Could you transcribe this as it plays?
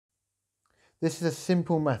This is a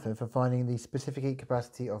simple method for finding the specific heat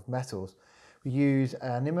capacity of metals. We use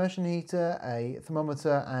an immersion heater, a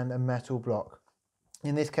thermometer and a metal block.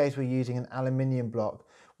 In this case we're using an aluminium block,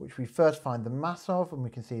 which we first find the mass of, and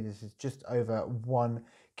we can see this is just over 1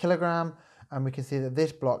 kilogram, and we can see that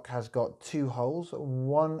this block has got two holes,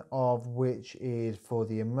 one of which is for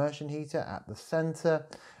the immersion heater at the center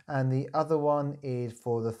and the other one is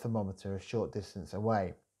for the thermometer a short distance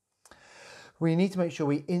away. We need to make sure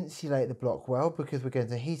we insulate the block well because we're going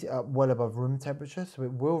to heat it up well above room temperature, so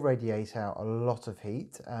it will radiate out a lot of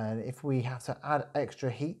heat, and if we have to add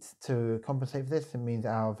extra heat to compensate for this, it means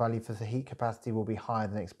our value for the heat capacity will be higher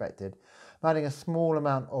than expected. I'm adding a small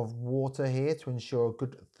amount of water here to ensure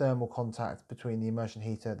good thermal contact between the immersion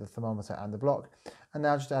heater, the thermometer and the block, and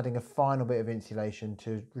now just adding a final bit of insulation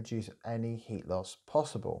to reduce any heat loss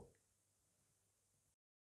possible.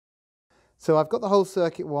 So I've got the whole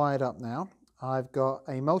circuit wired up now. I've got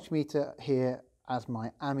a multimeter here as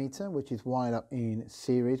my ammeter, which is wired up in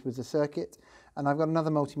series with the circuit, and I've got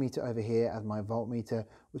another multimeter over here as my voltmeter,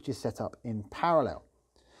 which is set up in parallel.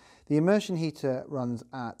 The immersion heater runs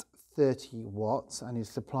at 30 watts and is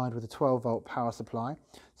supplied with a 12 volt power supply,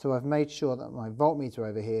 so I've made sure that my voltmeter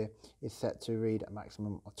over here is set to read a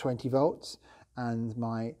maximum of 20 volts and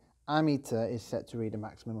my ammeter is set to read a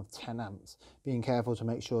maximum of 10 amps, being careful to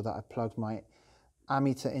make sure that I've plugged my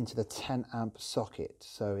ammeter into the 10 amp socket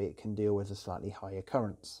so it can deal with the slightly higher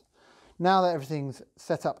currents. Now that everything's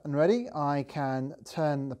set up and ready, I can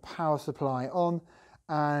turn the power supply on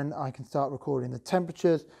and I can start recording the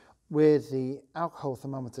temperatures with the alcohol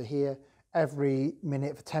thermometer here every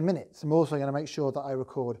minute for 10 minutes. I'm also going to make sure that I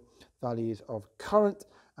record values of current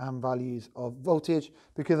and values of voltage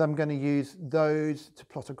because I'm going to use those to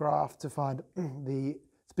plot a graph to find the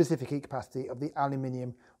specific heat capacity of the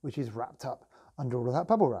aluminium, which is wrapped up under all of that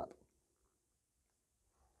bubble wrap.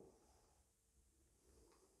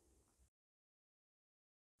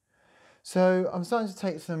 So I'm starting to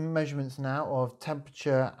take some measurements now of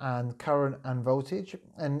temperature and current and voltage,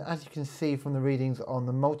 and as you can see from the readings on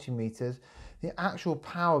the multimeters, the actual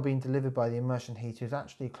power being delivered by the immersion heater is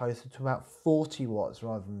actually closer to about 40 watts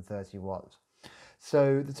rather than 30 watts.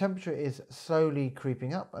 So the temperature is slowly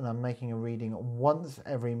creeping up and I'm making a reading once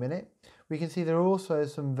every minute. We can see there are also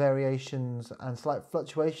some variations and slight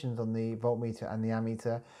fluctuations on the voltmeter and the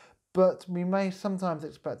ammeter, but we may sometimes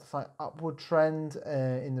expect a slight upward trend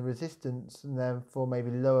in the resistance and therefore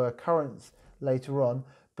maybe lower currents later on,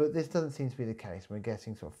 but this doesn't seem to be the case. We're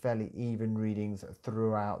getting sort of fairly even readings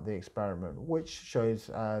throughout the experiment, which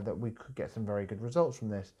shows that we could get some very good results from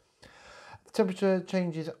this. The temperature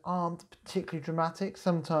changes aren't particularly dramatic.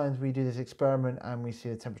 Sometimes we do this experiment and we see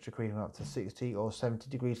the temperature creeping up to 60 or 70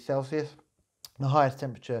 degrees Celsius. The highest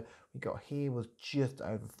temperature we got here was just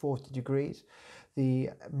over 40 degrees. The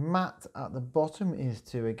mat at the bottom is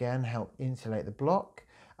to again help insulate the block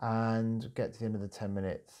and get to the end of the 10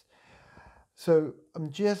 minutes. So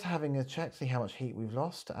I'm just having a check, see how much heat we've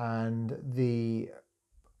lost, and the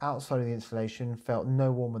outside of the insulation felt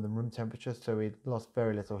no warmer than room temperature, so we lost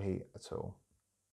very little heat at all.